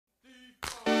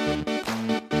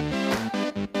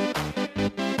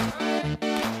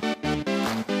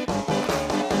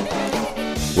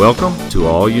Welcome to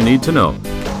All You Need to Know,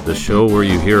 the show where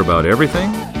you hear about everything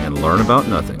and learn about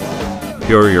nothing.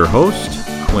 Here are your hosts,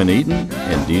 Quinn Eaton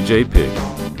and DJ Pig.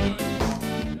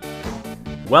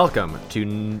 Welcome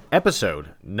to episode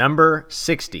number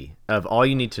 60 of All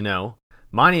You Need to Know.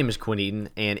 My name is Quinn Eaton,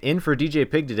 and in for DJ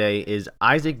Pig today is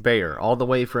Isaac Bayer, all the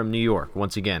way from New York.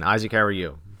 Once again, Isaac, how are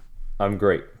you? I'm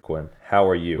great, Quinn. How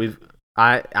are you?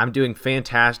 I'm doing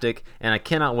fantastic, and I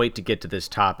cannot wait to get to this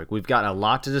topic. We've got a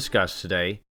lot to discuss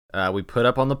today. We put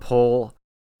up on the poll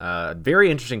very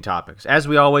interesting topics, as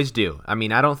we always do. I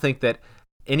mean, I don't think that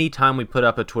any time we put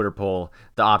up a Twitter poll,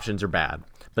 the options are bad.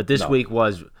 But this week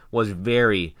was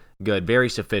very good, very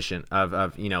sufficient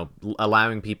of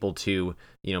allowing people to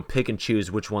pick and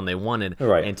choose which one they wanted.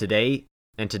 Right. And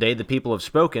today the people have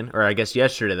spoken, or I guess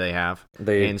yesterday they have.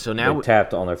 They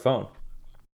tapped on their phone.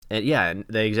 Yeah,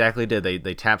 they exactly did.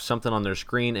 They tapped something on their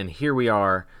screen, and here we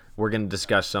are. We're going to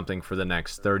discuss something for the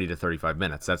next 30 to 35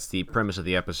 minutes. That's the premise of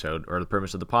the episode, or the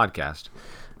premise of the podcast.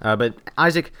 But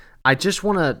Isaac, I just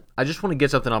want to get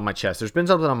something off my chest. There's been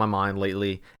something on my mind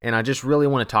lately, and I just really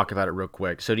want to talk about it real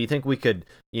quick. So do you think we could,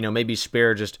 maybe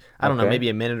spare just, I don't know, maybe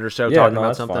a minute or so talking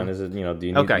about something? Yeah, no, that's fine. Is it,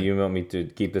 do you want me to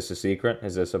keep this a secret?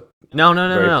 Is this a No.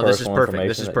 This is perfect.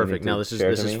 This is perfect. No, this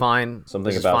is fine. Something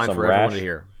this is about fine some for rash? everyone to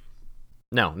hear.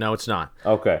 No, it's not.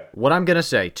 Okay. What I'm going to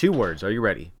say, 2 words. Are you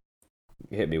ready?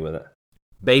 Hit me with it.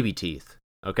 Baby teeth.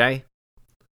 Okay?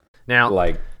 Now,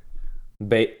 like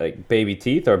baby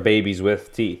teeth or babies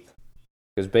with teeth?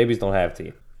 Because babies don't have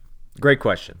teeth. Great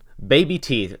question. Baby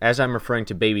teeth, as I'm referring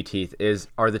to baby teeth,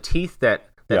 are the teeth that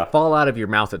fall out of your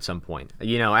mouth at some point.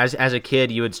 As a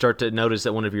kid, you would start to notice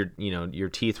that one of your your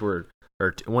teeth were,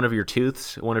 or one of your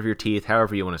teeth,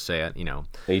 however you want to say it,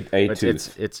 a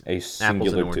tooth. It's a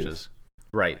apples and oranges. tooth.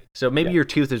 Right. So maybe your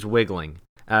tooth is wiggling,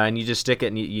 and you just stick it,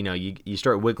 and you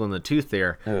start wiggling the tooth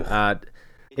there.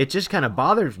 It just kind of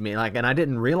bothers me, and I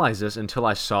didn't realize this until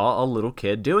I saw a little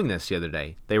kid doing this the other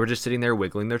day. They were just sitting there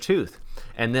wiggling their tooth,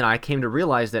 and then I came to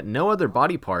realize that no other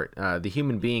body part the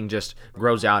human being just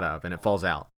grows out of, and it falls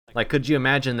out. Like, could you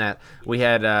imagine that we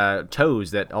had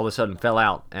toes that all of a sudden fell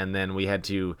out, and then we had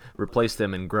to replace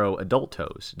them and grow adult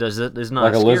toes? Is not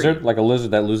like a scary? lizard, like a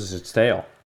lizard that loses its tail.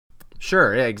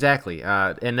 Sure, yeah, exactly.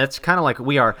 And that's kind of like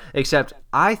we are, except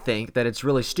I think that it's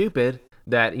really stupid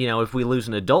that, if we lose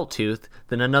an adult tooth,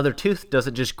 then another tooth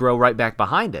doesn't just grow right back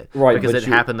behind it. Right. Because it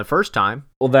happened the first time.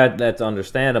 Well, that's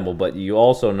understandable, but you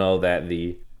also know that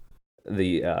the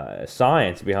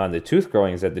science behind the tooth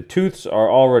growing is that the tooths are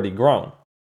already grown.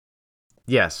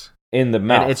 Yes. In the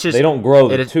mouth. It's just, they don't grow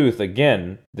the tooth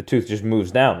again. The tooth just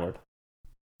moves downward.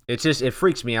 It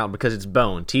freaks me out because it's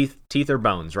bone. Teeth are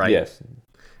bones, right? Yes.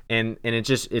 And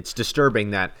it's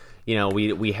disturbing that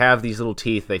we have these little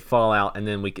teeth, they fall out, and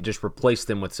then we could just replace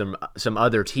them with some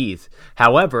other teeth.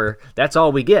 However, that's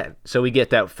all we get. So we get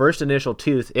that first initial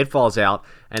tooth, it falls out,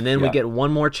 and then we get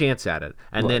one more chance at it.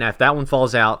 And then if that one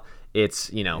falls out,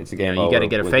 it's you got to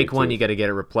get a fake one, you got to get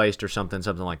it replaced or something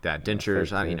like that.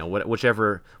 Dentures,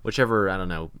 whichever I don't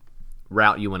know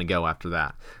route you want to go after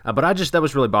that. But that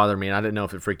was really bothering me, and I didn't know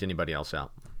if it freaked anybody else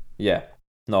out. Yeah.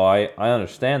 No, I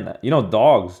understand that.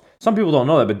 Dogs, some people don't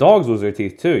know that, but dogs lose their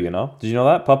teeth too, Did you know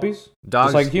that? Puppies?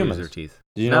 Dogs just like humans. lose their teeth.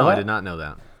 Did you know that? I did not know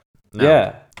that. No.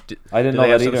 Yeah. I didn't know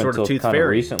that either sort of until kind of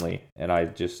recently. And I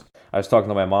was talking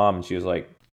to my mom, and she was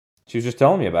just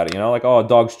telling me about it, like, oh, a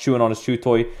dog's chewing on his chew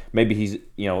toy, maybe he's,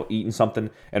 eating something,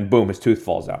 and boom, his tooth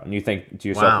falls out. And you think to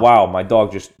yourself, wow, my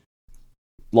dog just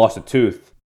lost a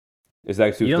tooth. Is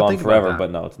that tooth gone forever?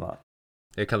 But no, it's not.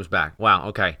 It comes back. Wow,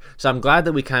 okay. So I'm glad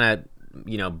that we kind of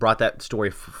brought that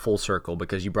story full circle,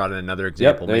 because you brought in another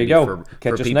example. Yep, there you go.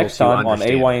 Catch us next time on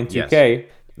AYN2K. Yes.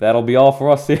 That'll be all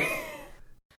for us.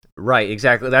 Right,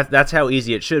 exactly. That's how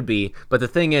easy it should be. But the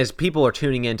thing is, people are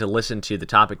tuning in to listen to the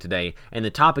topic today, and the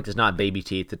topic is not baby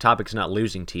teeth. The topic is not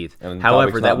losing teeth. And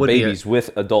however, that would babies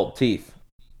with adult teeth.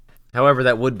 However,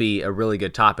 that would be a really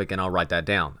good topic, and I'll write that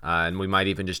down. And we might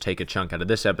even just take a chunk out of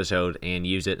this episode and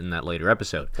use it in that later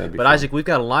episode. But fun. Isaac, we've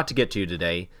got a lot to get to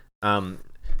today.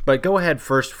 But go ahead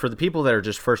first for the people that are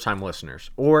just first-time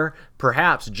listeners, or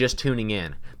perhaps just tuning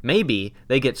in. Maybe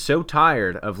they get so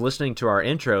tired of listening to our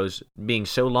intros being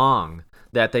so long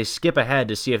that they skip ahead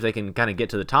to see if they can kind of get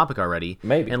to the topic already.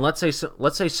 Maybe. And let's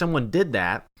say someone did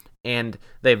that, and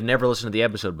they've never listened to the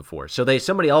episode before. So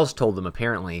somebody else told them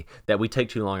apparently that we take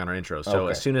too long on our intros. So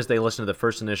as soon as they listen to the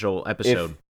first initial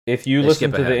episode, if you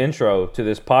listen to the intro to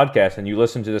this podcast and you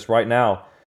listen to this right now,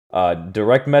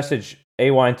 direct message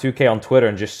AYN2K on Twitter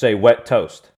and just say wet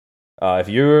toast. If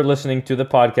you're listening to the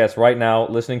podcast right now,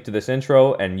 listening to this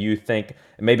intro, and you think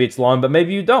maybe it's long, but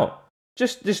maybe you don't,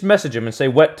 just message him and say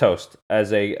wet toast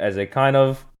as a kind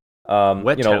of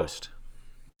Wet toast.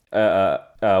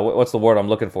 What's the word I'm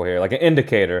looking for here? Like an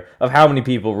indicator of how many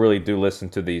people really do listen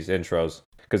to these intros.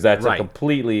 Because that's Right.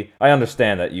 I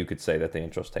understand that you could say that the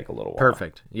intros take a little while.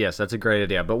 Perfect. Yes, that's a great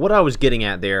idea. But what I was getting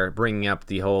at there, bringing up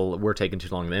the whole we're taking too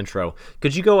long in the intro,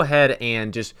 could you go ahead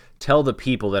and just tell the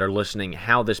people that are listening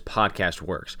how this podcast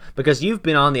works? Because you've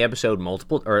been on the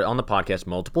podcast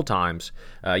multiple times.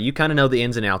 You kind of know the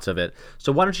ins and outs of it.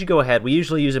 So why don't you go ahead? We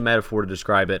usually use a metaphor to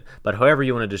describe it, but however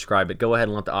you want to describe it, go ahead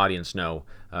and let the audience know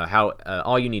how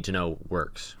all you need to know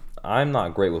works. I'm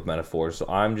not great with metaphors, so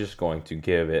I'm just going to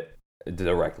give it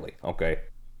directly, okay?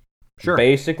 Sure.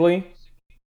 Basically,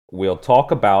 we'll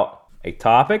talk about a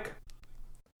topic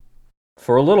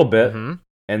for a little bit, and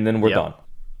then we're done.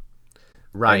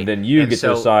 Right. And then you get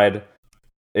to decide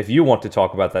if you want to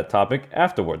talk about that topic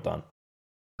after we're done.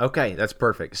 Okay, that's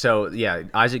perfect. So, yeah,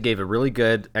 Isaac gave a really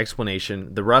good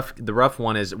explanation. The rough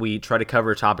one is we try to cover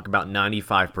a topic about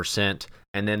 95%,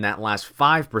 and then that last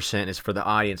 5% is for the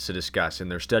audience to discuss in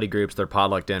their study groups, their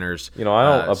potluck dinners,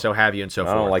 so have you and so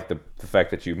forth. I don't like the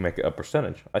fact that you make a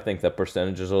percentage. I think that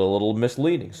percentage is a little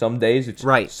misleading. Some days it's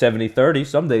 70-30,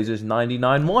 some days it's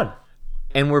 99-1.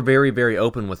 And we're very, very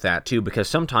open with that, too, because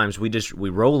sometimes we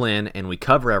roll in and we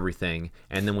cover everything,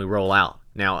 and then we roll out.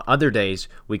 Now, other days,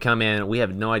 we come in, we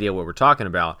have no idea what we're talking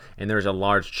about, and there's a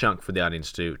large chunk for the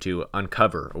audience to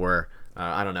uncover or,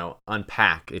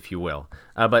 unpack, if you will.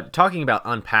 But talking about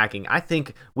unpacking, I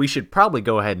think we should probably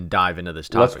go ahead and dive into this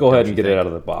topic. Let's go ahead and get it out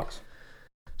of the box.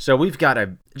 So we've got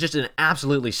just an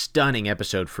absolutely stunning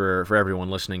episode for everyone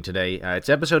listening today. It's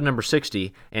episode number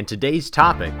 60, and today's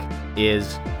topic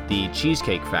is the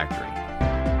Cheesecake Factory.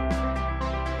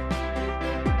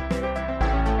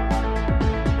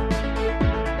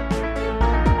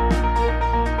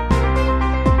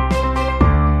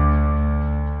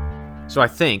 So I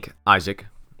think, Isaac,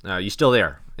 you still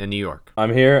there in New York?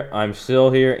 I'm here. I'm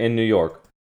still here in New York.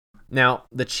 Now,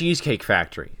 the Cheesecake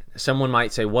Factory. Someone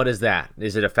might say, what is that?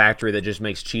 Is it a factory that just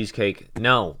makes cheesecake?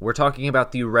 No, we're talking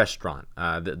about the restaurant,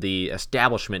 the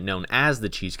establishment known as the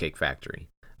Cheesecake Factory.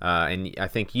 And I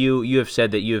think you have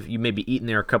said that you maybe eaten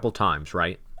there a couple times,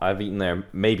 right? I've eaten there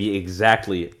maybe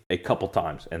exactly a couple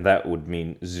times, and that would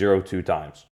mean 2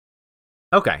 times.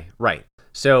 Okay, right.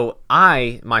 So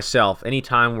I, myself,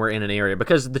 anytime we're in an area,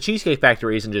 because the Cheesecake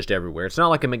Factory isn't just everywhere. It's not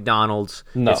like a McDonald's.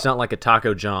 No. It's not like a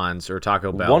Taco John's or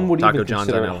Taco Bell. One would Taco even John's,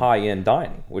 consider it high-end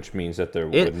dining, which means that there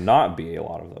would not be a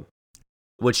lot of them.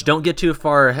 Which don't get too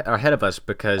far ahead of us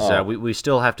because we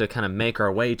still have to kind of make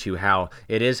our way to how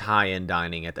it is high-end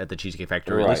dining at the Cheesecake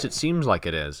Factory. Right. At least it seems like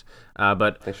it is.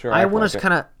 But I want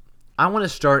to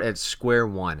start at square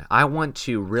one. I want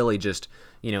to really just,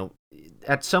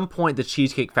 at some point the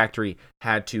Cheesecake Factory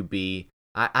had to be,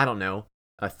 I don't know,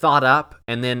 thought up,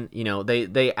 and then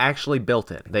they actually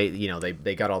built it.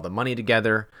 They got all the money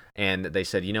together and they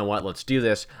said, you know what, let's do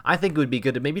this. I think it would be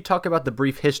good to maybe talk about the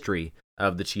brief history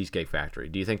of the Cheesecake Factory.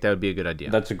 Do you think that would be a good idea?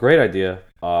 That's a great idea.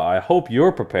 I hope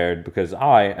you're prepared because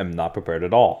I am not prepared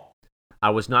at all.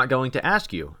 I was not going to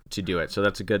ask you to do it, so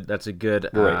that's a good.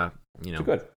 Right. It's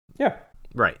good. Yeah.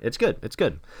 Right. It's good.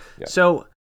 Yeah. So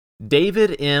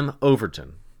David M.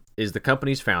 Overton is the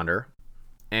company's founder,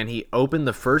 and he opened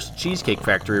the first Cheesecake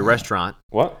Factory restaurant.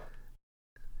 What?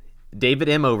 David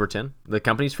M. Overton, the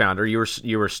company's founder. You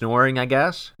were snoring, I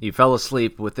guess? You fell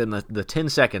asleep within the 10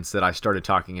 seconds that I started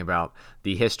talking about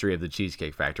the history of the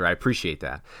Cheesecake Factory. I appreciate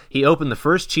that. He opened the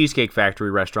first Cheesecake Factory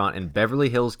restaurant in Beverly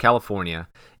Hills, California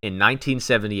in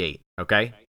 1978,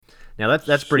 okay? Now,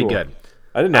 that's pretty good.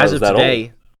 I didn't know it was that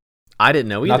old. I didn't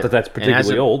know either. Not that that's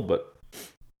particularly old, but...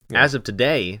 As of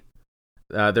today,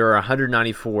 there are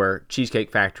 194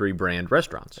 Cheesecake Factory brand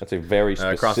restaurants. That's a very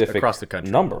specific across the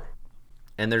country. Number.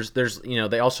 And there's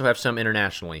they also have some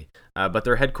internationally, but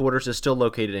their headquarters is still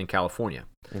located in California.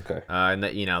 Okay. And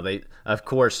that they of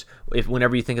course,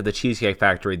 whenever you think of the Cheesecake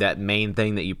Factory, that main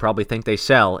thing that you probably think they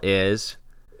sell is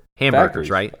hamburgers,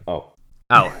 right? Oh.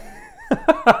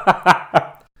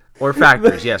 Or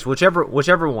factories, yes,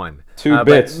 whichever one. 2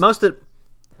 bits. But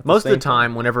most of the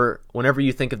time, whenever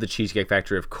you think of the Cheesecake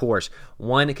Factory, of course,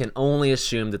 one can only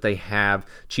assume that they have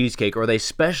cheesecake or they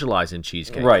specialize in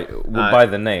cheesecake. Right, by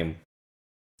the name.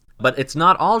 But it's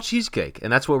not all cheesecake,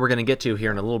 and that's what we're going to get to here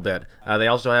in a little bit. They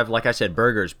also have, like I said,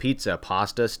 burgers, pizza,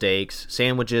 pasta, steaks,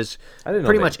 sandwiches, I didn't know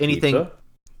pretty much anything. Pizza.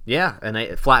 Yeah, and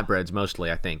flatbreads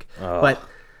mostly, I think. Oh, but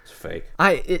it's fake.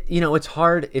 It's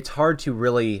hard to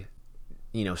really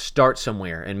start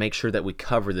somewhere and make sure that we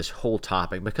cover this whole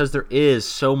topic because there is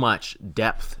so much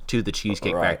depth to the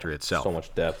Cheesecake Factory itself. So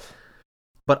much depth.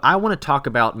 But I want to talk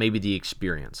about maybe the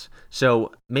experience.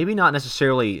 So maybe not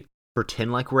necessarily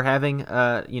pretend like we're having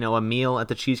a meal at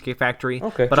the Cheesecake Factory.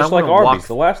 Okay, but just I like wanna Arby's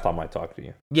the last time I talked to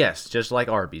you. Yes, just like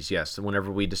Arby's, yes.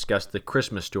 Whenever we discussed the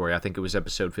Christmas story, I think it was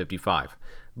episode 55.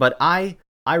 But I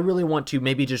really want to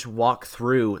maybe just walk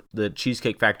through the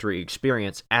Cheesecake Factory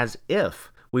experience as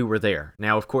if we were there.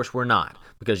 Now, of course, we're not,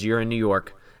 because you're in New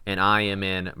York and I am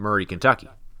in Murray, Kentucky.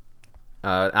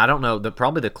 I don't know,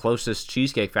 probably the closest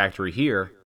Cheesecake Factory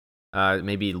here,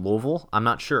 maybe Louisville, I'm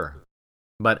not sure.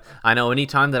 But I know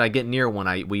anytime that I get near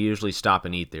one, we usually stop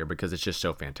and eat there because it's just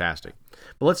so fantastic.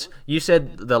 But you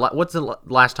said, what's the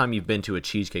last time you've been to a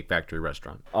Cheesecake Factory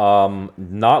restaurant?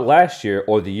 Not last year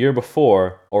or the year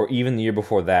before or even the year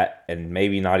before that, and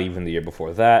maybe not even the year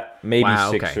before that. Maybe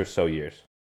 6 or so years.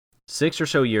 6 or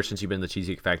so years since you've been to the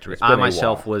Cheesecake Factory. I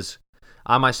myself was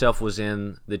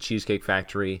in the Cheesecake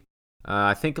Factory,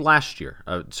 I think last year.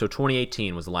 So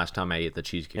 2018 was the last time I ate at the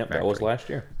Cheesecake Factory. That was last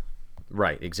year.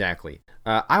 Right, exactly.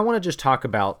 I want to just talk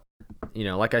about,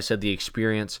 like I said, the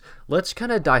experience. Let's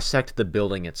kind of dissect the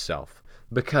building itself,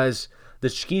 because the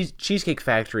Cheesecake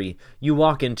Factory, you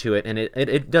walk into it, and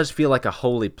it does feel like a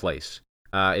holy place.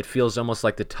 It feels almost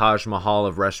like the Taj Mahal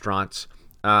of restaurants.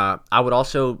 I would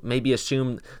also maybe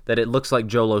assume that it looks like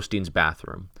Joel Osteen's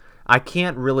bathroom. I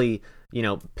can't really,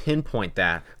 pinpoint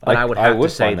that, but I would have to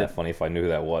say find that funny if I knew who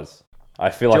that was.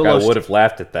 I feel like I would have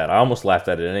laughed at that. I almost laughed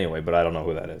at it anyway, but I don't know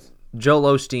who that is.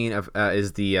 Joel Osteen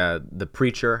is the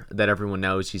preacher that everyone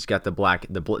knows. He's got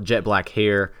the jet black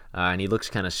hair, and he looks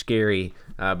kind of scary,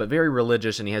 but very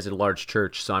religious, and he has a large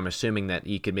church, so I'm assuming that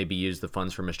he could maybe use the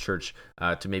funds from his church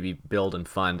to maybe build and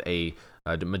fund a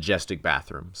majestic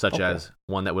bathroom, such as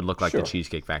one that would look like the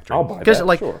Cheesecake Factory. I'll buy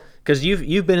that, because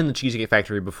you've been in the Cheesecake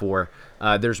Factory before.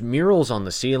 There's murals on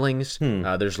the ceilings.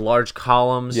 There's large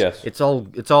columns. Yes. It's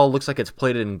all looks like it's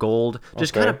plated in gold.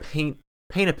 Just kind of paint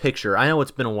a picture. I know it's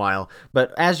been a while,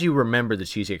 but as you remember the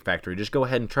Cheesecake Factory, just go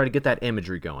ahead and try to get that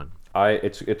imagery going.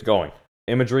 It's going.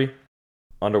 Imagery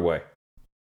underway.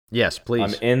 Yes, please.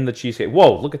 I'm in the Cheesecake.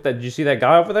 Whoa, look at that. Did you see that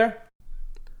guy over there?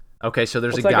 Okay, so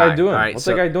there's What's a guy. That guy doing? Right, What's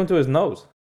that guy doing to his nose?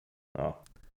 Oh,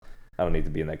 I don't need to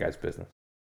be in that guy's business.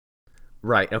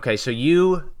 Right. Okay, so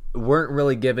you weren't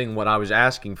really giving what I was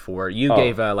asking for. You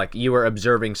gave you were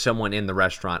observing someone in the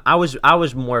restaurant. I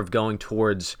was more of going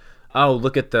towards,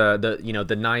 look at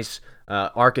the nice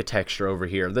architecture over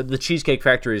here. The Cheesecake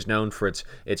Factory is known for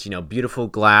its beautiful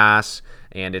glass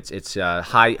and its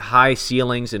high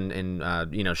ceilings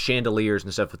and chandeliers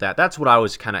and stuff with that. That's what I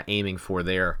was kind of aiming for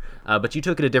there. But you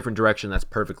took it a different direction. That's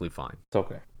perfectly fine. It's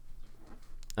okay.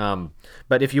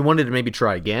 But if you wanted to maybe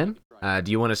try again,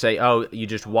 do you want to say, you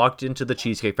just walked into the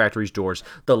Cheesecake Factory's doors,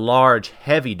 the large,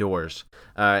 heavy doors,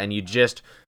 and you just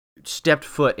stepped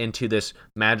foot into this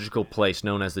magical place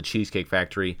known as the Cheesecake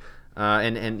Factory,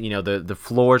 and the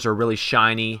floors are really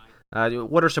shiny.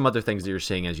 What are some other things that you're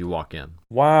seeing as you walk in?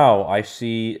 Wow, I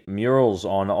see murals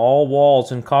on all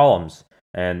walls and columns,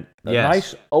 and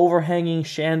nice overhanging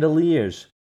chandeliers,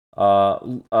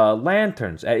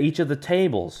 lanterns at each of the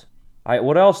tables.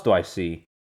 What else do I see?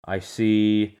 I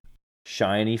see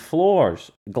shiny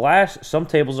floors, glass. Some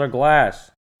tables are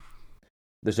glass.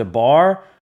 There's a bar.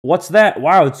 The that?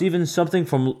 Wow, it's even something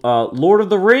from Lord of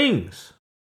the Rings.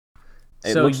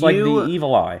 It looks like the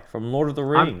Evil Eye from Lord of the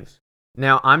Rings.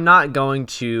 I'm not going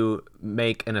to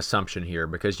make an assumption here,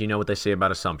 because you know what they say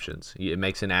about assumptions. It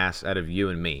makes an ass out of you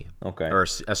and me. Okay. Or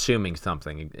assuming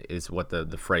something is what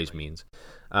the phrase means.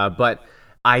 But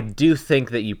I do think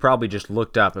that you probably just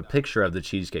looked up a picture of the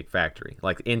Cheesecake Factory,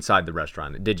 like inside the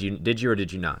restaurant. Did you or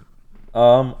did you not?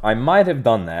 I might have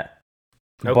done that.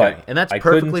 Okay, but and that's I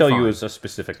perfectly couldn't tell fine. you it was a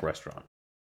specific restaurant.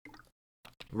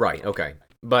 Right, okay.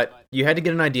 But you had to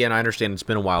get an idea, and I understand it's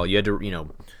been a while. You had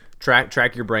to,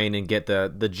 track your brain and get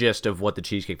the gist of what the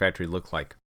Cheesecake Factory looked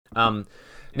like. Now,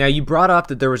 you brought up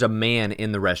that there was a man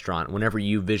in the restaurant whenever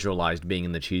you visualized being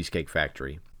in the Cheesecake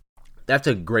Factory. That's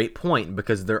a great point,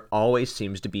 because there always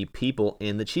seems to be people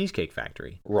in the Cheesecake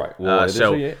Factory. Right. Well, it is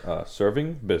a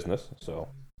serving business, so...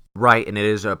 Right, and it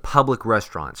is a public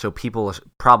restaurant, so people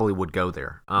probably would go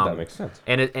there. That makes sense.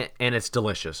 And it's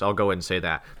delicious. I'll go ahead and say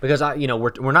that, because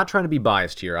we're not trying to be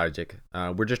biased here, Isaac.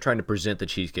 We're just trying to present the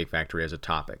Cheesecake Factory as a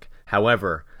topic.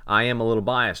 However, I am a little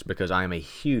biased because I am a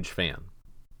huge fan.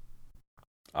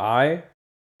 I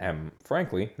am,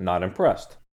 frankly, not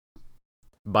impressed.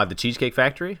 By the Cheesecake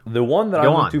Factory? The one that I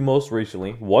went to most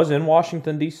recently was in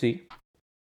Washington, D.C.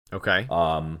 Okay.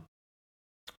 I,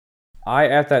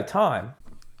 at that time,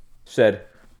 said,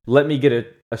 let me get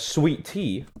a sweet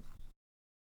tea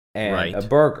and a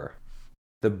burger.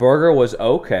 The burger was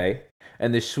okay,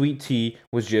 and the sweet tea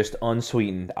was just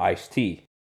unsweetened iced tea.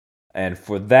 And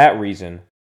for that reason,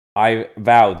 I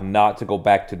vowed not to go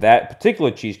back to that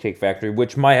particular Cheesecake Factory,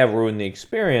 which might have ruined the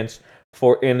experience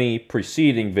for any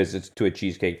preceding visits to a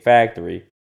Cheesecake Factory.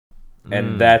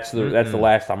 And that's the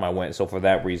last time I went. So for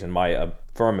that reason, my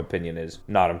firm opinion is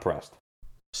not impressed.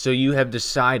 So you have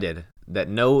decided that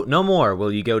no more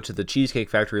will you go to the Cheesecake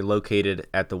Factory located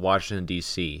at the Washington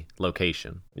D.C.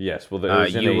 location. Yes, well,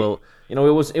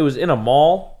 it was in a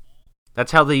mall.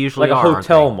 That's how they usually like are, a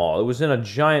hotel mall. It was in a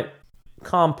giant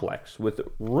complex with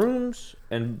rooms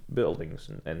and buildings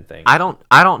and things. I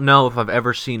don't know if I've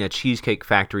ever seen a Cheesecake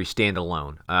Factory stand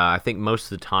alone. I think most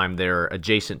of the time they're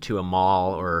adjacent to a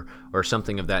mall or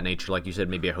something of that nature, like you said,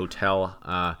 maybe a hotel.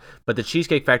 But the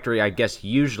Cheesecake Factory, I guess,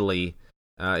 usually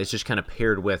is just kind of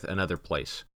paired with another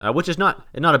place, which is not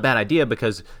a bad idea,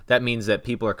 because that means that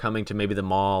people are coming to maybe the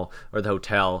mall or the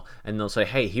hotel, and they'll say,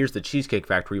 "Hey, here's the Cheesecake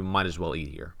Factory. We might as well eat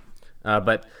here."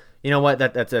 But you know what?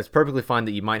 That's perfectly fine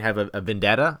that you might have a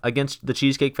vendetta against the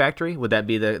Cheesecake Factory. Would that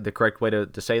be the correct way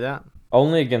to say that?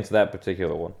 Only against that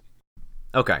particular one.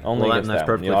 Okay. Only against that's that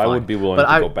perfectly one. fine. I would be willing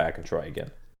to go back and try again.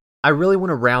 I really want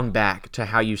to round back to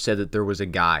how you said that there was a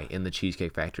guy in the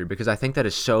Cheesecake Factory, because I think that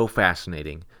is so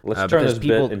fascinating. Let's turn this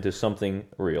bit into something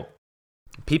real.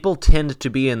 People tend to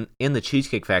be in the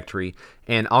Cheesecake Factory,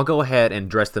 and I'll go ahead and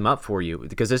dress them up for you,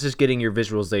 because this is getting your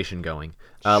visualization going.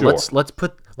 Sure. Let's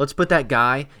put that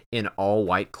guy in all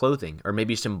white clothing, or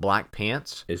maybe some black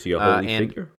pants. Is he a holy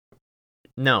figure?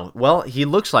 No. Well, he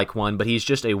looks like one, but he's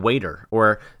just a waiter,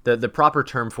 or the proper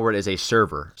term for it is a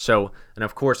server. So, and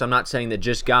of course, I'm not saying that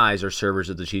just guys are servers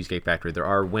at the Cheesecake Factory. There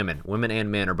are women. Women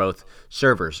and men are both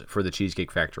servers for the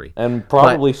Cheesecake Factory. And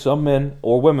probably some men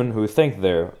or women who think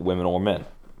they're women or men.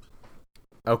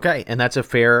 Okay, and that's a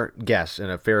fair guess and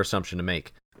a fair assumption to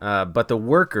make. But the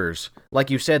workers, like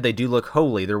you said, they do look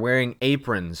holy. They're wearing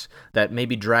aprons that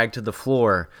maybe drag to the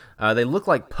floor. They look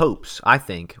like popes, I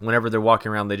think. Whenever they're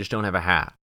walking around, they just don't have a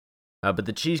hat. But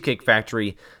the Cheesecake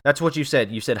Factory, that's what you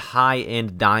said. You said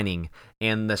high-end dining,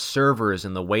 and the servers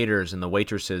and the waiters and the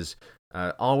waitresses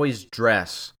always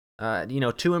dress,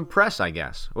 to impress, I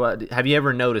guess. Well, have you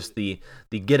ever noticed the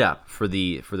get-up for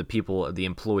the people, the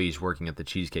employees working at the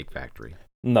Cheesecake Factory?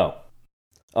 No.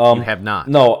 You have not.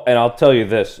 No, and I'll tell you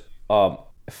this.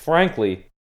 Frankly,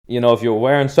 if you're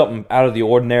wearing something out of the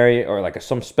ordinary, or like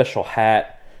some special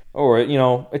hat, or,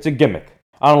 it's a gimmick.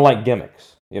 I don't like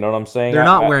gimmicks. You know what I'm saying? They're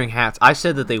not wearing hats. I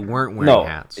said that they weren't wearing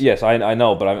hats. Yes, I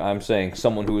know, but I'm saying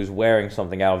someone who is wearing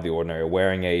something out of the ordinary,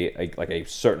 wearing a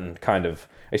certain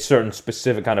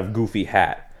specific kind of goofy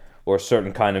hat, or a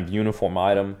certain kind of uniform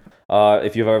item.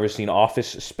 If you've ever seen Office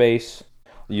Space,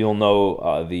 you'll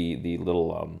know the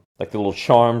little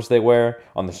charms they wear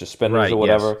on the suspenders or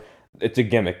whatever. Yes. It's a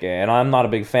gimmick, and I'm not a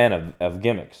big fan of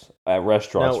gimmicks at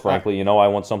restaurants. Frankly, I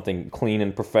want something clean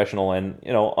and professional and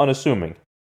unassuming.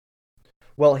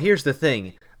 Well, here's the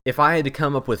thing. If I had to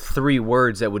come up with 3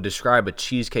 words that would describe a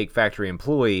Cheesecake Factory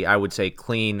employee, I would say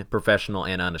clean, professional,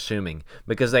 and unassuming.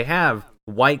 Because they have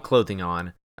white clothing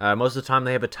on. Most of the time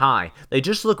they have a tie. They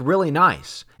just look really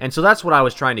nice. And so that's what I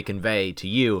was trying to convey to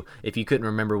you, if you couldn't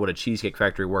remember what a Cheesecake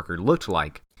Factory worker looked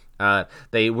like.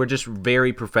 They were just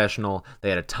very professional. They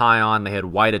had a tie on. They had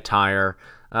white attire.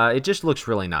 It just looks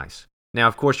really nice. Now,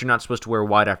 of course, you're not supposed to wear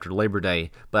white after Labor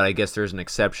Day, but I guess there's an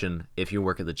exception if you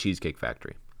work at the Cheesecake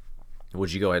Factory.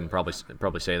 Would you go ahead and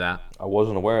probably say that? I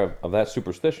wasn't aware of that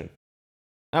superstition.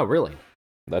 Oh, really?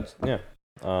 It's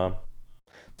the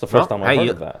first time I've heard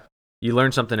of that. You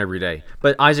learn something every day.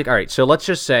 But Isaac, all right, so let's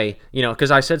just say,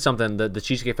 because I said something, the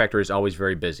Cheesecake Factory is always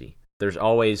very busy. There's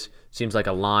always, seems like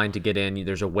a line to get in.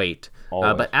 There's a wait.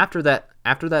 But after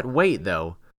that wait,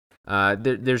 though,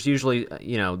 there's usually,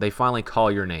 they finally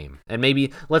call your name. And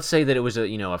maybe, let's say that it was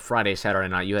a Friday, Saturday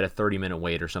night, you had a 30-minute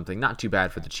wait or something. Not too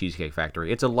bad for the Cheesecake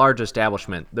Factory. It's a large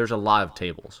establishment. There's a lot of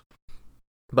tables.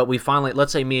 But we finally,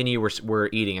 let's say me and you were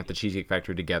eating at the Cheesecake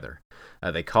Factory together.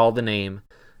 They called the name,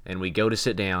 and we go to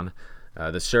sit down.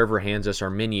 The server hands us our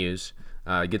menus,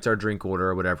 gets our drink order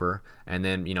or whatever, and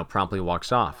then, promptly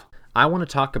walks off. I want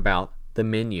to talk about the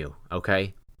menu,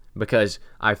 okay? Because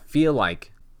I feel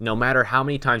like no matter how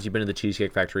many times you've been to the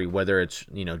Cheesecake Factory, whether it's,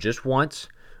 just once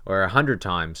or 100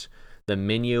 times, the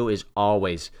menu is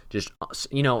always just,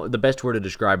 the best word to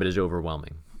describe it is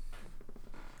overwhelming.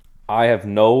 I have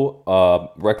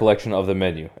no recollection of the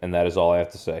menu, and that is all I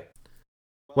have to say.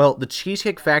 Well, the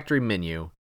Cheesecake Factory menu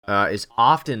is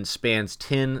often spans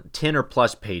 10 or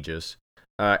plus pages,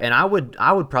 and I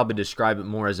would probably describe it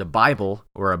more as a Bible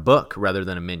or a book rather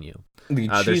than a menu. The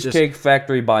Cheesecake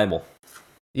Factory Bible.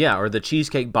 Yeah, or the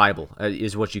Cheesecake Bible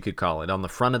is what you could call it. On the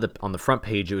front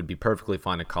page, it would be perfectly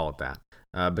fine to call it that.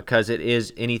 because it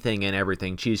is anything and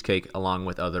everything cheesecake along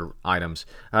with other items.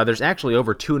 There's actually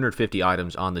over 250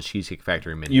 items on the Cheesecake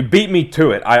Factory menu. You beat me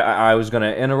to it. I was going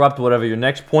to interrupt whatever your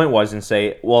next point was and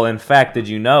say, well, in fact, did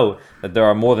you know that there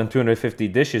are more than 250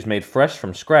 dishes made fresh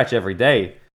from scratch every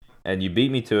day? And you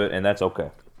beat me to it, and that's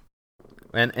okay.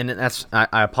 And that's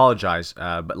I apologize,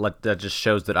 but that just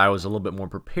shows that I was a little bit more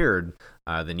prepared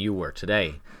than you were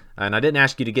today. And I didn't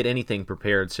ask you to get anything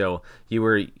prepared, so you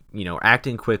were,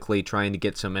 acting quickly, trying to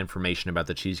get some information about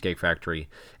the Cheesecake Factory,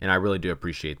 and I really do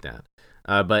appreciate that.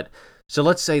 But so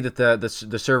let's say that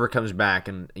the server comes back,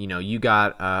 and you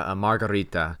got a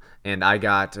margarita, and I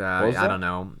got I don't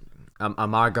know, a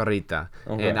margarita,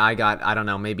 okay. and I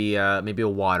got maybe a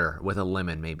water with a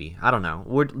lemon, maybe. I don't know.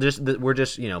 We're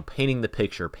just painting the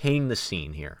picture, painting the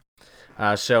scene here.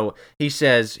 So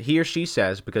he or she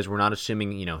says, because we're not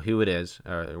assuming, who it is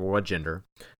or what gender.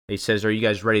 He says, "Are you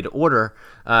guys ready to order?"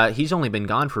 He's only been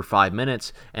gone for 5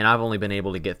 minutes, and I've only been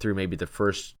able to get through maybe the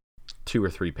first 2 or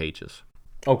 3 pages.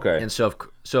 Okay. And so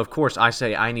of course I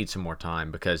say I need some more time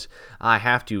because I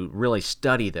have to really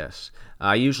study this.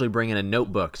 I usually bring in a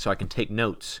notebook so I can take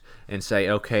notes and say,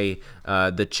 okay,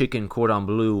 the chicken cordon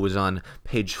bleu was on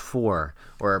page 4,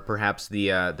 or perhaps the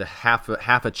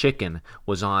half a chicken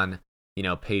was on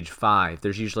page 5.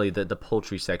 There's usually the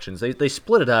poultry sections. They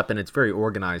split it up and it's very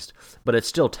organized, but it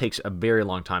still takes a very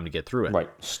long time to get through it. Right.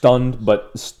 Stunned,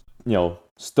 but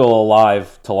still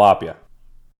alive tilapia.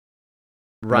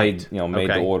 Right. Made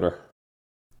to order.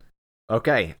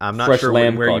 Okay. I'm not fresh sure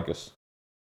lamb where carcass.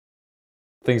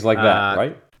 Things like that,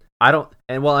 right? I don't.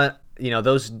 And well,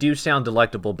 those do sound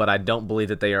delectable, but I don't believe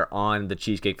that they are on the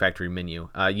Cheesecake Factory menu.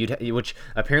 Which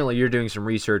apparently you're doing some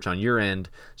research on your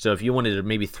end. So if you wanted to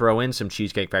maybe throw in some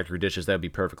Cheesecake Factory dishes, that'd be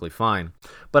perfectly fine.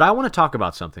 But I want to talk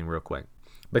about something real quick,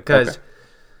 because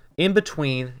in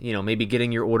between, maybe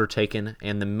getting your order taken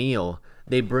and the meal,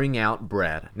 they bring out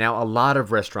bread. Now, a lot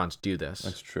of restaurants do this.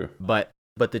 That's true. But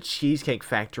the Cheesecake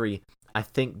Factory, I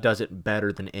think, does it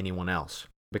better than anyone else,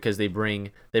 because they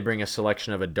bring a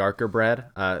selection of a darker bread,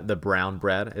 the brown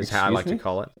bread is how I like to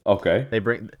call it. Okay. They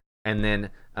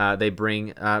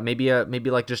bring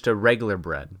maybe like just a regular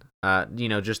bread,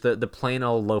 just the plain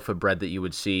old loaf of bread that you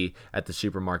would see at the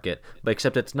supermarket, but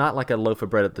except it's not like a loaf of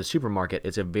bread at the supermarket.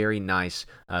 It's a very nice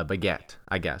baguette,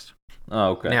 I guess.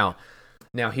 Oh, okay.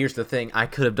 Now here's the thing. I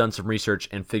could have done some research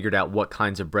and figured out what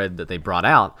kinds of bread that they brought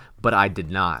out, but I did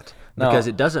not. Because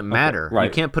it doesn't matter. Okay, right.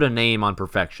 You can't put a name on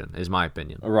perfection, is my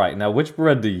opinion. Right. Now, which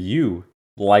bread do you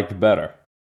like better?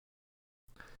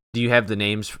 Do you have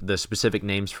the specific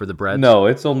names for the breads? No,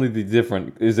 it's only the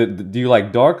different. Do you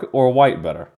like dark or white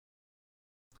better?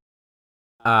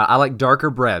 I like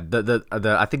darker bread.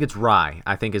 I think it's rye,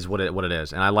 I think is what it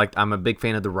is. And I'm a big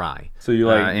fan of the rye. So you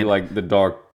like the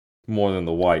dark more than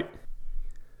the white?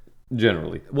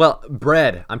 Generally. Well,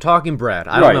 bread. I'm talking bread.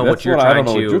 I don't know what you're trying to... I don't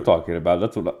know what you're talking about.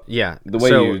 That's what... The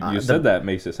way you said that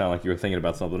makes it sound like you were thinking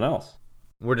about something else.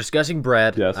 We're discussing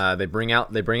bread. Yes. They bring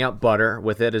out butter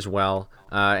with it as well.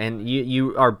 And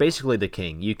you are basically the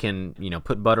king. You can,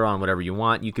 put butter on whatever you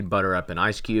want. You could butter up an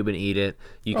ice cube and eat it.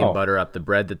 You can butter up the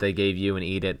bread that they gave you and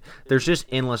eat it. There's just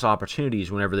endless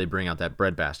opportunities whenever they bring out that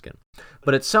bread basket.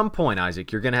 But at some point,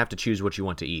 Isaac, you're going to have to choose what you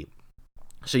want to eat.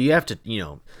 So you have to,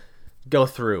 go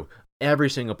through every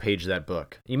single page of that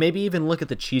book. You maybe even look at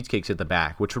the cheesecakes at the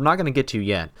back, which we're not going to get to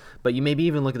yet, but you maybe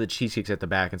even look at the cheesecakes at the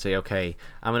back and say, okay,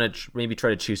 I'm going to maybe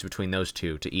try to choose between those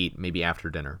two to eat maybe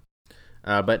after dinner.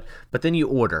 But then you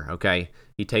order, okay?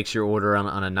 He takes your order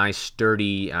on a nice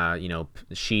sturdy,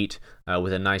 sheet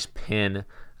with a nice pen.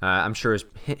 I'm sure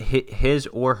his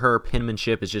or her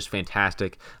penmanship is just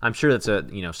fantastic. I'm sure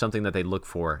that's something that they look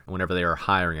for whenever they are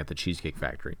hiring at the Cheesecake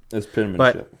Factory. It's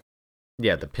penmanship.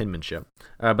 Yeah, the penmanship.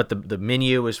 But the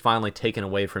menu is finally taken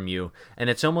away from you, and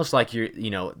it's almost like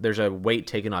there's a weight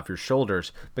taken off your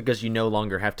shoulders because you no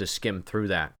longer have to skim through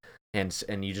that,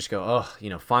 and you just go,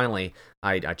 finally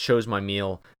I chose my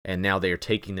meal, and now they are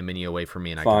taking the menu away from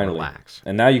me, and I can relax.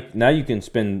 And now you can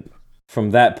spend from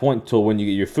that point till when you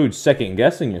get your food second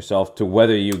guessing yourself to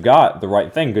whether you got the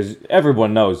right thing, because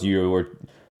everyone knows you were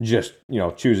just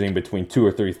choosing between 2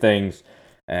 or 3 things.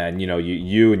 And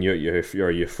you and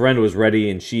your friend was ready,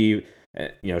 and she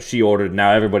ordered.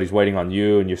 Now everybody's waiting on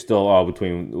you, and you're still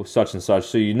between such and such.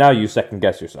 So you second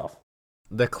guess yourself.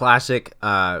 The classic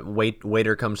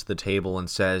waiter comes to the table and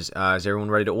says, "Is everyone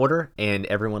ready to order?" And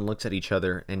everyone looks at each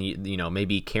other, and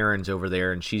maybe Karen's over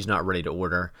there, and she's not ready to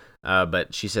order,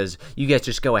 but she says, "You guys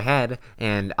just go ahead,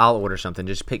 and I'll order something.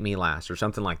 Just pick me last," or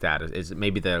something like that. Is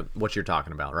maybe what you're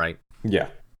talking about, right? Yeah.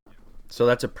 So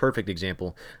that's a perfect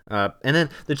example. And then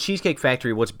the Cheesecake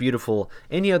Factory, what's beautiful,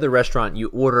 any other restaurant you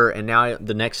order and now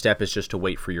the next step is just to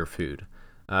wait for your food.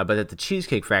 But at the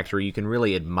Cheesecake Factory, you can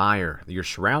really admire your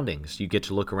surroundings. You get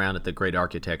to look around at the great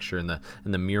architecture and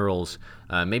the murals,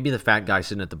 maybe the fat guy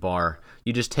sitting at the bar.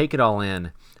 You just take it all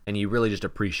in, and you really just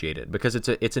appreciate it because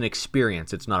it's an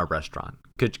experience. It's not a restaurant.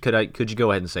 Could you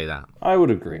go ahead and say that? I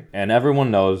would agree. And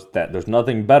everyone knows that there's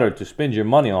nothing better to spend your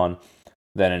money on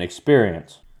than an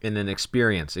experience. In an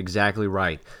experience, exactly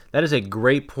right. That is a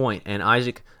great point. And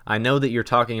Isaac, I know that you're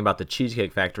talking about the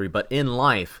Cheesecake Factory, but in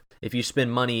life, if you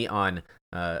spend money on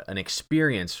an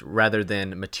experience rather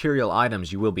than material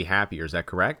items, you will be happier. Is that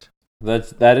correct?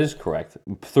 That is correct.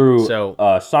 Through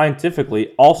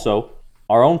scientifically, also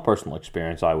our own personal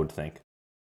experience, I would think.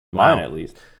 Mine, at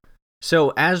least.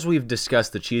 So as we've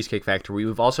discussed the Cheesecake Factory,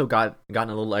 we've also gotten a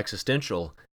little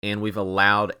existential, and we've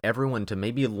allowed everyone to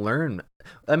maybe learn.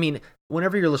 I mean,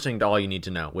 whenever you're listening to All You Need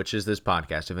to Know, which is this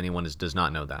podcast, if anyone does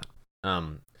not know that,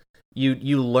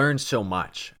 you learn so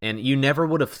much, and you never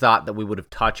would have thought that we would have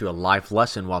taught you a life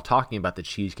lesson while talking about the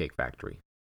Cheesecake Factory,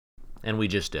 and we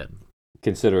just did.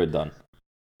 Consider it done.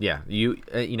 Yeah, you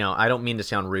know, I don't mean to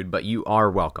sound rude, but you are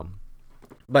welcome.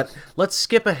 But let's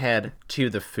skip ahead to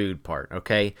the food part,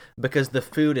 okay? Because the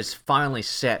food is finally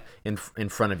set in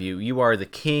front of you. You are the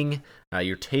king.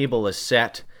 Your table is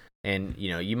set, and you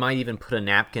know you might even put a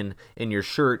napkin in your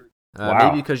shirt,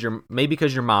 Wow. maybe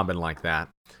because you're mobbing like that,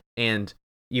 and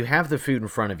you have the food in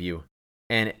front of you,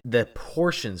 and the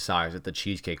portion size at the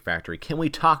Cheesecake Factory. Can we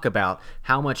talk about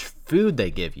how much food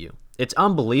they give you? It's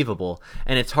unbelievable,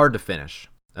 and it's hard to finish.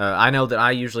 I know that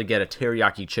I usually get a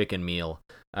teriyaki chicken meal,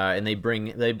 and they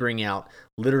bring out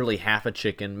literally half a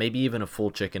chicken, maybe even a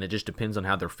full chicken. It just depends on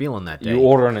how they're feeling that day. You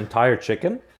order an entire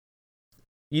chicken?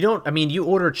 You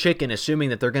order chicken assuming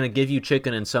that they're going to give you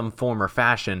chicken in some form or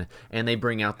fashion, and they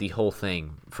bring out the whole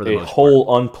thing for the most part. A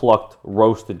whole unplucked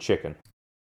roasted chicken.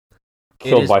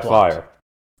 Killed by fire.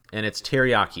 And it's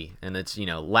teriyaki, and it's,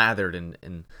 lathered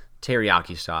in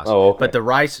teriyaki sauce. Oh, okay. But the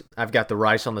rice, I've got the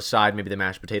rice on the side, maybe the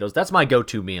mashed potatoes. That's my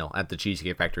go-to meal at the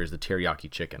Cheesecake Factory is the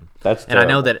teriyaki chicken. That's terrible.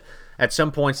 And I know that at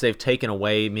some points they've taken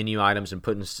away menu items and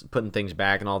putting things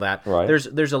back and all that. Right.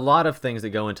 There's a lot of things that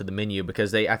go into the menu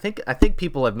because I think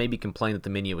people have maybe complained that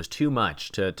the menu was too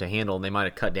much to handle, and they might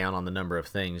have cut down on the number of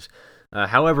things.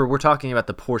 However, we're talking about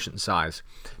the portion size.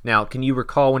 Now, can you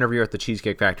recall whenever you're at the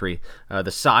Cheesecake Factory,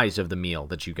 the size of the meal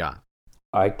that you got?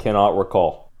 I cannot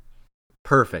recall.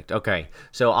 Perfect. Okay.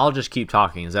 So I'll just keep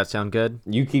talking. Does that sound good?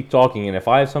 You keep talking, and if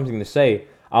I have something to say,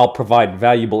 I'll provide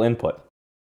valuable input.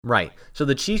 Right. So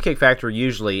the Cheesecake Factory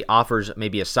usually offers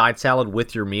maybe a side salad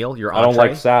with your meal, your entree. I don't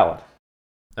like salad.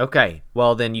 Okay.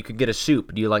 Well, then you could get a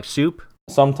soup. Do you like soup?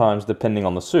 Sometimes, depending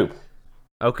on the soup.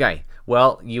 Okay.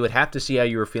 Well, you would have to see how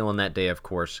you were feeling that day, of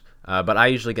course. But I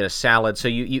usually get a salad. So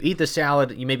you eat the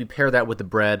salad, you maybe pair that with the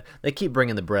bread. They keep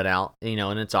bringing the bread out,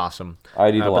 and it's awesome.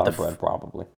 I'd eat a lot of bread,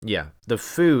 probably. Yeah. The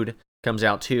food comes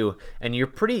out too, and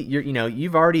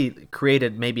you've already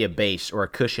created maybe a base or a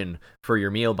cushion for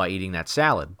your meal by eating that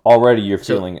salad. Already you're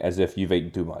feeling as if you've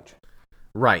eaten too much.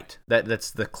 Right.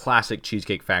 That's the classic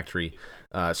Cheesecake Factory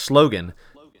slogan.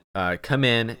 Come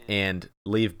in and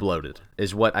leave bloated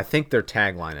is what I think their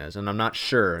tagline is, and I'm not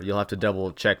sure. You'll have to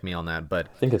double check me on that, but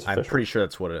I think I'm pretty sure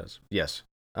that's what it is. Yes.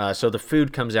 So the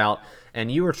food comes out,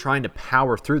 and you are trying to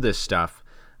power through this stuff,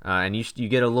 and you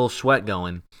get a little sweat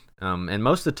going, and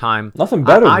most of the time, nothing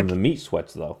better than the meat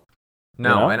sweats, though.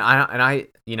 No, and I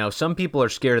some people are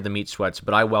scared of the meat sweats,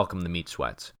 but I welcome the meat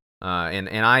sweats.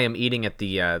 And I am eating at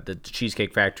the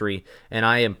Cheesecake Factory, and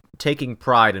I am taking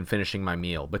pride in finishing my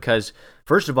meal because,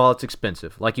 first of all, it's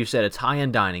expensive. Like you said, it's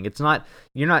high-end dining.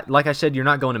 Like I said, you're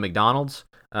not going to McDonald's,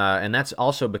 and that's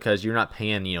also because you're not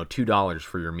paying, $2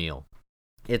 for your meal.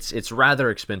 It's rather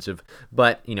expensive,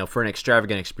 but, for an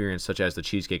extravagant experience such as the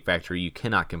Cheesecake Factory, you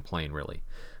cannot complain, really.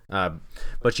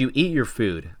 But you eat your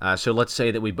food. So let's say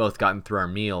that we've both gotten through our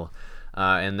meal.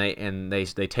 And they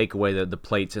take away the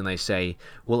plates and they say,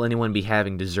 will anyone be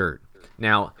having dessert?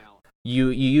 Now, you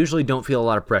usually don't feel a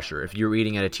lot of pressure. If you're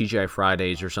eating at a TGI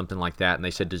Fridays or something like that and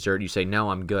they said dessert, you say, no,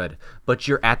 I'm good. But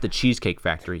you're at the Cheesecake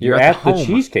Factory. You're at the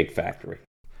Cheesecake Factory.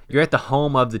 You're at the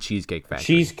home of the Cheesecake Factory.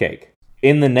 Cheesecake.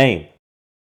 In the name.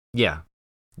 Yeah.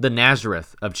 The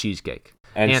Nazareth of cheesecake.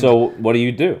 And so what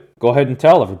do? Go ahead and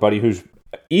tell everybody who's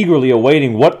eagerly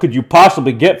awaiting what could you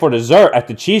possibly get for dessert at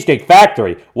the Cheesecake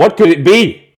Factory. What could it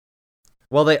be?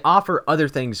 Well, they offer other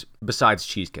things besides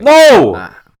cheesecake. No!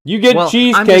 You get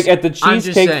cheesecake at the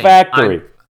Cheesecake Factory.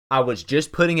 I was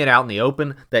just putting it out in the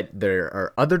open that there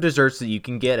are other desserts that you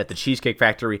can get at the Cheesecake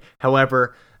Factory.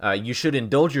 However, you should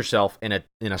indulge yourself in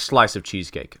a slice of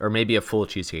cheesecake or maybe a full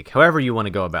cheesecake, however you want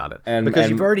to go about it. Because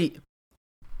you've already...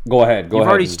 Go ahead. You've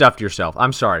already stuffed yourself.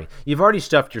 I'm sorry. You've already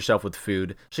stuffed yourself with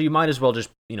food, so you might as well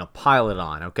just, pile it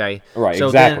on, okay? Right, so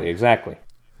exactly.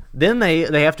 Then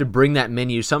they have to bring that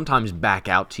menu sometimes back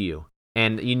out to you.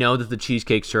 And you know that the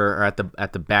cheesecakes are at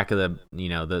the back of the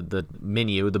the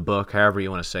menu, the book, however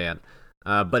you want to say it.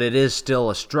 But it is still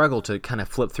a struggle to kind of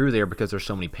flip through there because there's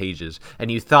so many pages. And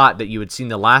you thought that you had seen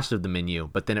the last of the menu,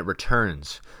 but then it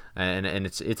returns, and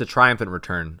it's a triumphant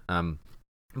return.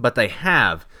 But they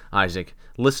have, Isaac,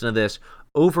 listen to this,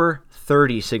 over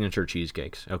 30 signature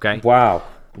cheesecakes. Okay. Wow,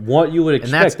 what you would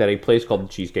expect at a place called the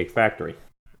Cheesecake Factory.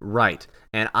 Right,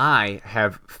 and I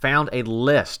have found a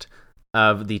list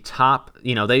of the top,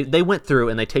 they went through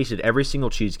and they tasted every single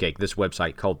cheesecake, this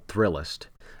website called Thrillist,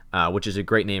 which is a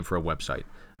great name for a website.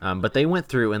 But they went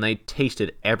through and they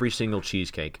tasted every single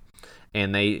cheesecake,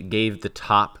 and they gave the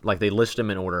top, they listed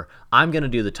them in order. I'm going to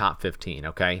do the top 15,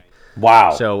 okay?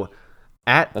 Wow. So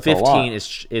at 15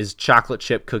 is chocolate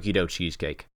chip cookie dough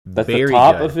cheesecake. That's Very the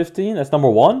top good. of 15? That's number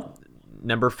 1?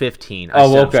 Number 15. Okay.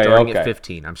 I'm starting at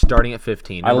 15. I'm starting at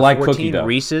 15. Number I like 14, cookie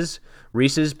dough.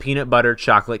 Reese's peanut butter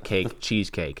chocolate cake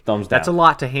cheesecake. Thumbs down. That's a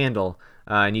lot to handle,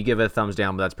 and you give it a thumbs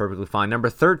down, but that's perfectly fine. Number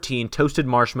 13, toasted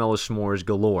marshmallow s'mores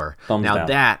galore. Thumbs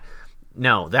down.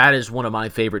 That is one of my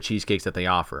favorite cheesecakes that they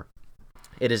offer.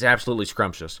 It is absolutely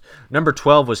scrumptious. Number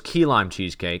 12 was key lime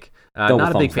cheesecake.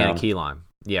 Not a big fan of key lime.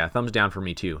 Yeah, thumbs down for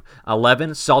me too.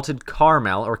 11, salted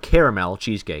caramel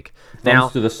cheesecake.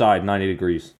 Thumbs to the side, 90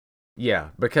 degrees. Yeah,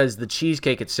 because the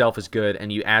cheesecake itself is good,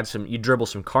 and you dribble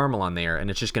some caramel on there,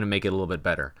 and it's just going to make it a little bit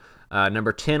better.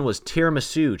 Number 10 was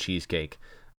tiramisu cheesecake.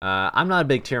 I'm not a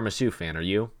big tiramisu fan. Are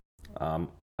you? I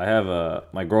have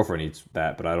my girlfriend eats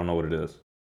that, but I don't know what it is.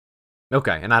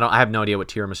 Okay, and I have no idea what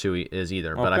tiramisu is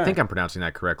either, but Okay. I think I'm pronouncing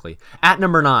that correctly. At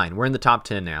number 9, we're in the top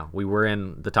 10 now. We were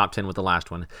in the top 10 with the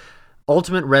last one.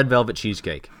 Ultimate red velvet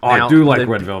cheesecake. Oh, Now, I do like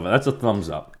red velvet. That's a thumbs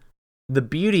up. The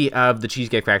beauty of the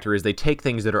Cheesecake Factory is they take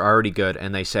things that are already good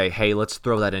and they say, hey, let's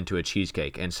throw that into a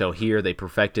cheesecake. And so here they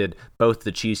perfected both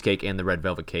the cheesecake and the red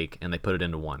velvet cake, and they put it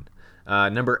into one.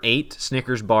 Number 8,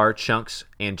 Snickers bar, chunks,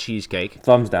 and cheesecake.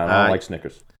 Thumbs down. I don't like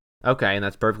Snickers. Okay, and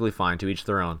that's perfectly fine. To each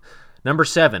their own. Number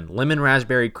 7, lemon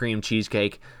raspberry cream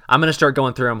cheesecake. I'm going to start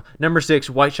going through them. Number 6,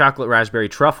 white chocolate raspberry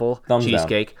truffle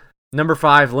cheesecake. Number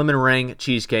 5, lemon meringue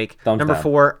cheesecake. Number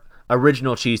 4,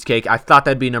 original cheesecake. I thought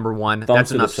that'd be number 1.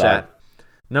 That's an upset.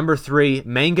 Number 3,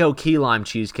 mango key lime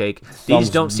cheesecake. These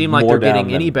don't seem like they're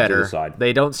getting any better.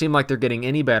 They don't seem like they're getting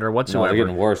any better whatsoever. No, they're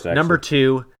getting worse, actually. Number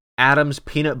 2, Adam's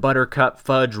peanut butter cup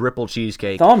fudge ripple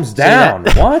cheesecake. Thumbs down.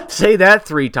 What? Say that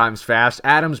 3 times fast.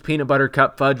 Adam's peanut butter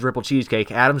cup fudge ripple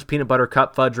cheesecake. Adam's peanut butter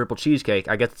cup fudge ripple cheesecake.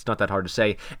 I guess it's not that hard to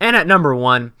say. And at number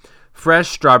 1, fresh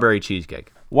strawberry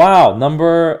cheesecake. Wow,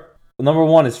 number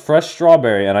 1 is fresh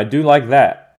strawberry, and I do like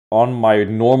that. On my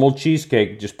normal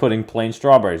cheesecake, just putting plain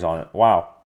strawberries on it. Wow.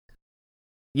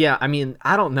 Yeah, I mean,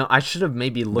 I don't know. I should have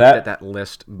maybe looked at that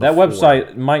list before. That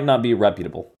website might not be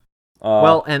reputable.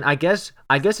 Well, and I guess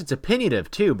it's opinionative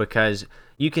too, because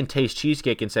you can taste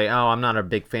cheesecake and say, "Oh, I'm not a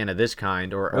big fan of this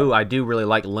kind," or "Oh, I do really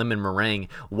like lemon meringue."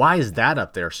 Why is that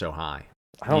up there so high?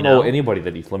 I don't know anybody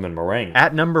that eats lemon meringue.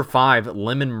 At number 5,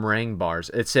 lemon meringue bars.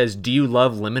 It says, "Do you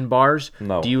love lemon bars?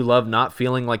 No. Do you love not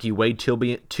feeling like you weighed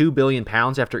 2 billion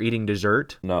pounds after eating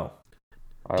dessert? No.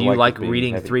 Do you like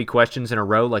reading 3 questions in a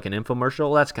row like an infomercial?"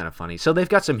 Well, that's kind of funny. So they've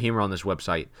got some humor on this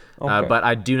website, Okay. but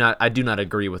I do not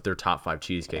agree with their top 5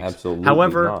 cheesecakes. Absolutely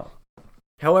However, not.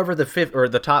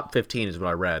 the top 15 is what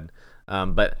I read.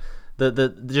 But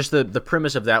the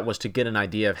premise of that was to get an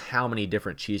idea of how many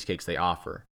different cheesecakes they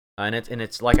offer. And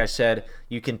it's like I said,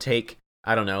 you can take,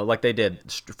 I don't know, like they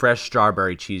did fresh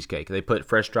strawberry cheesecake. They put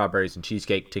fresh strawberries and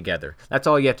cheesecake together. That's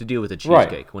all you have to do with a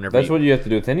cheesecake. Right. That's what you have to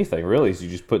do with anything, really, is you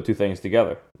just put 2 things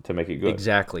together to make it good.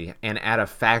 Exactly. And at a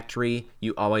factory,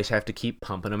 you always have to keep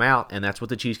pumping them out, and that's what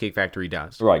the Cheesecake Factory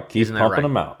does. Right. Keep pumping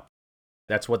them out.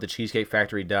 That's what the Cheesecake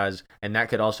Factory does, and that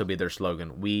could also be their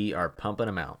slogan. We are pumping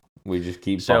them out. We just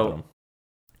keep pumping them.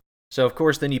 So of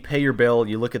course, then you pay your bill.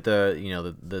 You look at the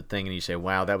thing, and you say,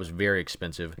 "Wow, that was very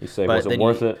expensive." You say, "Was it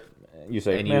worth it?" You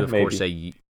say, and you of maybe. course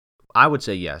say, "I would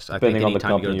say yes." Depending I on think the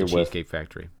anytime you go to company the you're with. Cheesecake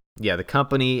Factory, yeah, the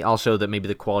company, also that maybe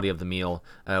the quality of the meal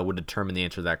would determine the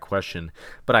answer to that question.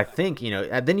 But I think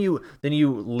then you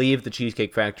leave the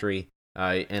Cheesecake Factory,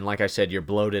 and like I said, you're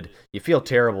bloated, you feel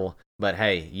terrible, but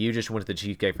hey, you just went to the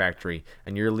Cheesecake Factory,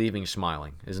 and you're leaving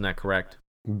smiling. Isn't that correct?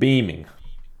 Beaming.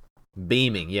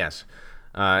 Beaming, yes.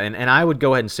 And I would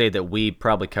go ahead and say that we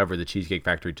probably covered the Cheesecake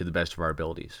Factory to the best of our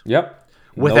abilities. Yep.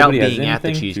 Without Nobody being has at the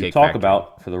anything Cheesecake to talk Factory.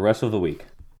 about for the rest of the week.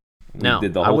 No,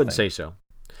 did the I whole wouldn't thing. say so.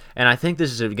 And I think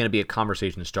this is going to be a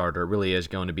conversation starter. It really is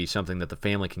going to be something that the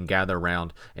family can gather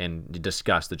around and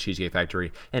discuss the Cheesecake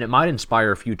Factory. And it might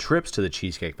inspire a few trips to the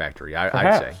Cheesecake Factory,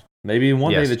 I'd say. Maybe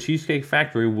one day Yes. the Cheesecake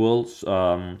Factory will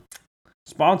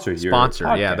sponsor your Sponsor,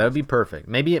 yeah, podcast. that would be perfect.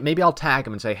 Maybe I'll tag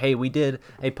them and say, hey, we did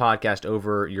a podcast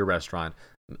over your restaurant.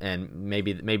 And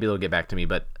maybe they'll get back to me.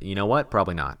 But you know what?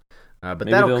 Probably not. But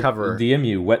Maybe that'll they'll cover... DM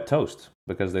you wet toast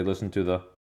because they listened to the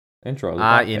intro. Of the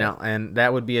podcast. And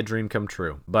that would be a dream come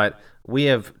true. But we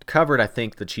have covered, I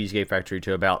think, the Cheesecake Factory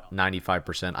to about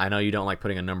 95%. I know you don't like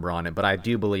putting a number on it, but I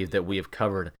do believe that we have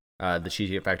covered the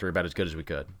Cheesecake Factory about as good as we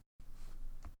could.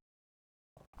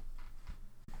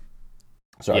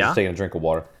 Sorry, I was just taking a drink of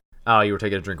water. Oh, you were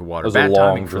taking a drink of water. It was Bad a long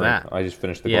timing for drink. that. I just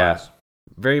finished the Yeah. glass.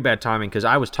 Very bad timing because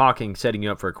I was talking, setting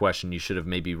you up for a question. You should have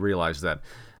maybe realized that.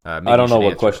 I don't know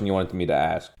what question you wanted me to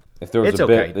ask. If there was It's a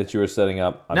okay. bit that you were setting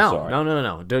up, I'm sorry.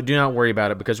 No. Do not worry about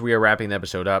it because we are wrapping the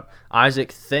episode up.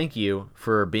 Isaac, thank you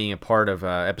for being a part of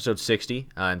episode 60,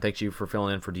 and thanks you for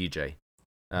filling in for DJ.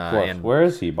 Of course. Where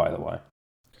is he, by the way?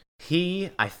 He,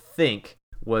 I think,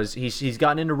 he's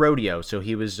gotten into rodeo, so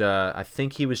he was. I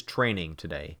think he was training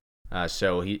today.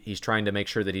 So he's trying to make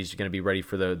sure that he's going to be ready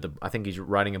for the. I think he's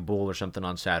riding a bull or something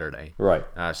on Saturday. Right.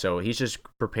 So he's just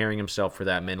preparing himself for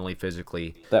that mentally,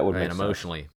 physically, That would make and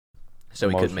emotionally. sense. So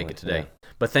he couldn't make it today. Yeah.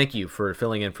 But thank you for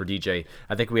filling in for DJ.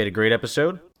 I think we had a great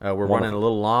episode. We're running a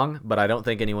little long, but I don't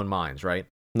think anyone minds, right?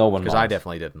 No one minds. Because I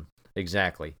definitely didn't.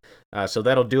 Exactly. So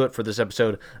that'll do it for this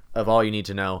episode of All You Need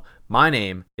to Know. My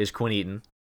name is Quinn Eaton.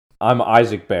 I'm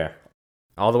Isaac Bear.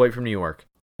 All the way from New York.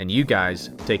 And you guys,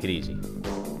 take it easy.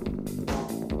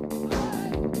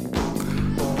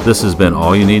 This has been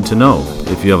All You Need to Know.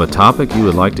 If you have a topic you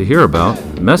would like to hear about,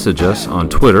 message us on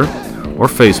Twitter or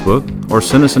Facebook or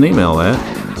send us an email at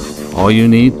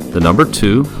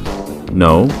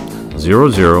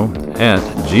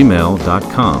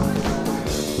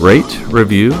allyouneedthenumber2know00@gmail.com. Rate,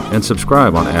 review, and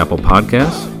subscribe on Apple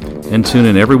Podcasts, and tune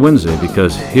in every Wednesday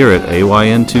because here at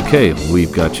AYN2K,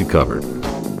 we've got you covered.